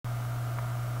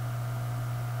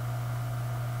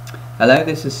Hello,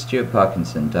 this is Stuart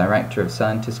Parkinson, Director of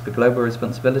Scientists for Global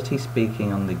Responsibility,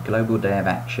 speaking on the Global Day of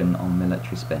Action on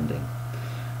Military Spending.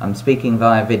 I'm speaking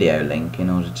via video link in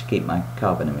order to keep my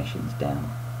carbon emissions down.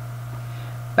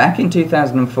 Back in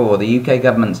 2004, the UK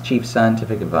government's chief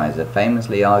scientific advisor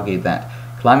famously argued that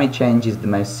climate change is the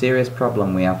most serious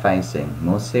problem we are facing,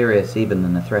 more serious even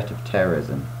than the threat of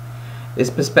terrorism. This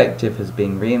perspective has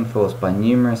been reinforced by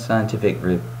numerous scientific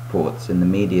reports in the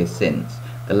media since.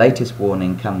 The latest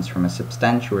warning comes from a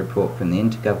substantial report from the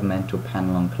Intergovernmental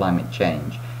Panel on Climate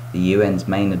Change, the UN's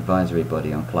main advisory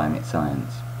body on climate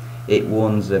science. It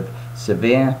warns of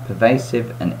severe,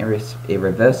 pervasive and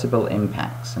irreversible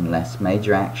impacts unless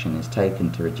major action is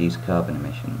taken to reduce carbon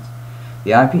emissions.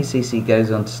 The IPCC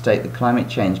goes on to state that climate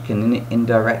change can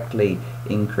indirectly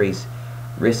increase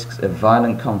risks of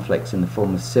violent conflicts in the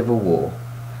form of civil war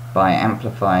by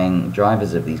amplifying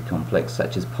drivers of these conflicts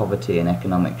such as poverty and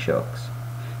economic shocks.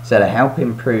 So to help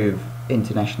improve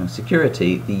international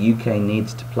security, the UK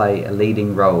needs to play a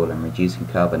leading role in reducing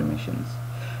carbon emissions.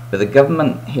 But the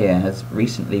government here has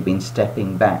recently been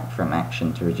stepping back from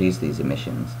action to reduce these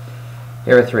emissions.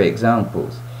 Here are three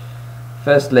examples.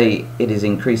 Firstly, it is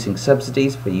increasing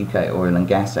subsidies for UK oil and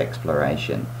gas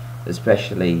exploration,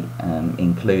 especially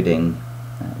including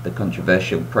the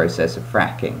controversial process of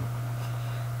fracking.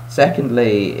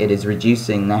 Secondly, it is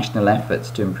reducing national efforts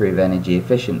to improve energy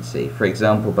efficiency, for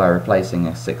example by replacing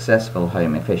a successful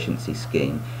home efficiency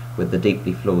scheme with the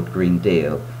deeply flawed Green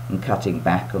Deal and cutting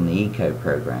back on the Eco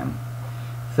programme.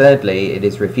 Thirdly, it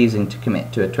is refusing to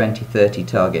commit to a 2030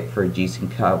 target for reducing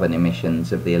carbon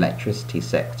emissions of the electricity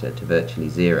sector to virtually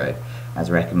zero, as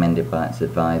recommended by its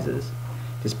advisors.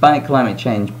 Despite climate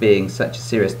change being such a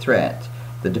serious threat,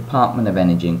 the Department of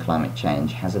Energy and Climate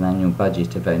Change has an annual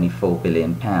budget of only £4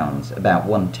 billion, about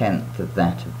 1/10 of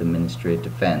that of the Ministry of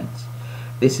Defence.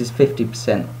 This is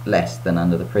 50% less than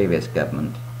under the previous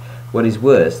government. What is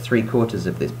worse, 3/4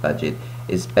 of this budget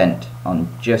is spent on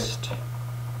just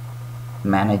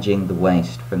managing the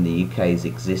waste from the UK's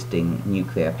existing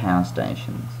nuclear power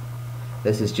stations.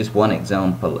 This is just one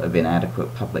example of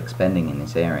inadequate public spending in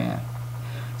this area.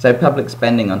 So public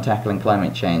spending on tackling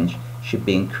climate change should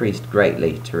be increased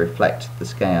greatly to reflect the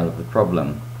scale of the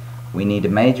problem. We need a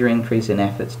major increase in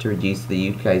efforts to reduce the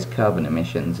UK's carbon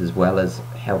emissions, as well as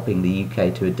helping the UK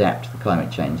to adapt to the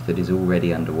climate change that is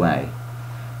already underway.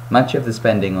 Much of the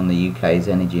spending on the UK's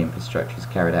energy infrastructure is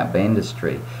carried out by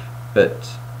industry, but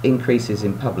increases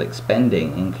in public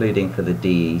spending, including for the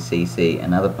DECC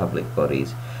and other public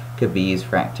bodies, could be used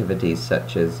for activities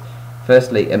such as,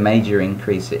 firstly, a major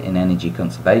increase in energy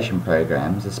conservation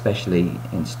programs, especially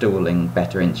installing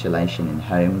better insulation in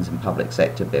homes and public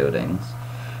sector buildings.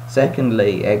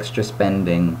 Secondly, extra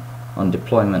spending on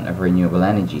deployment of renewable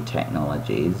energy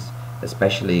technologies,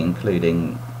 especially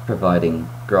including providing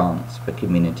grants for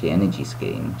community energy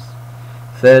schemes.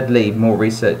 Thirdly, more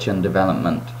research and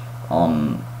development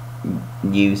on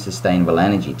new sustainable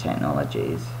energy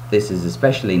technologies. This is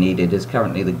especially needed as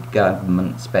currently the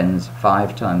government spends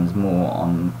 5 times more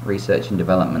on research and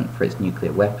development for its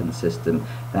nuclear weapons system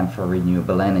than for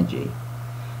renewable energy.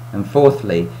 And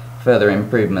fourthly, further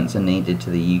improvements are needed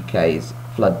to the UK's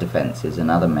flood defences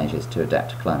and other measures to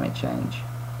adapt to climate change.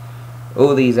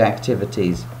 All these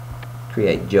activities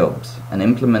create jobs, and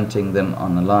implementing them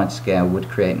on a large scale would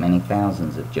create many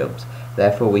thousands of jobs.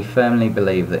 Therefore, we firmly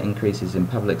believe that increases in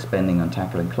public spending on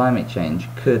tackling climate change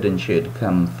could and should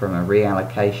come from a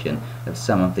reallocation of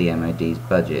some of the MOD's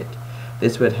budget.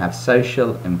 This would have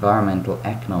social, environmental,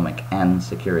 economic and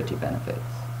security benefits.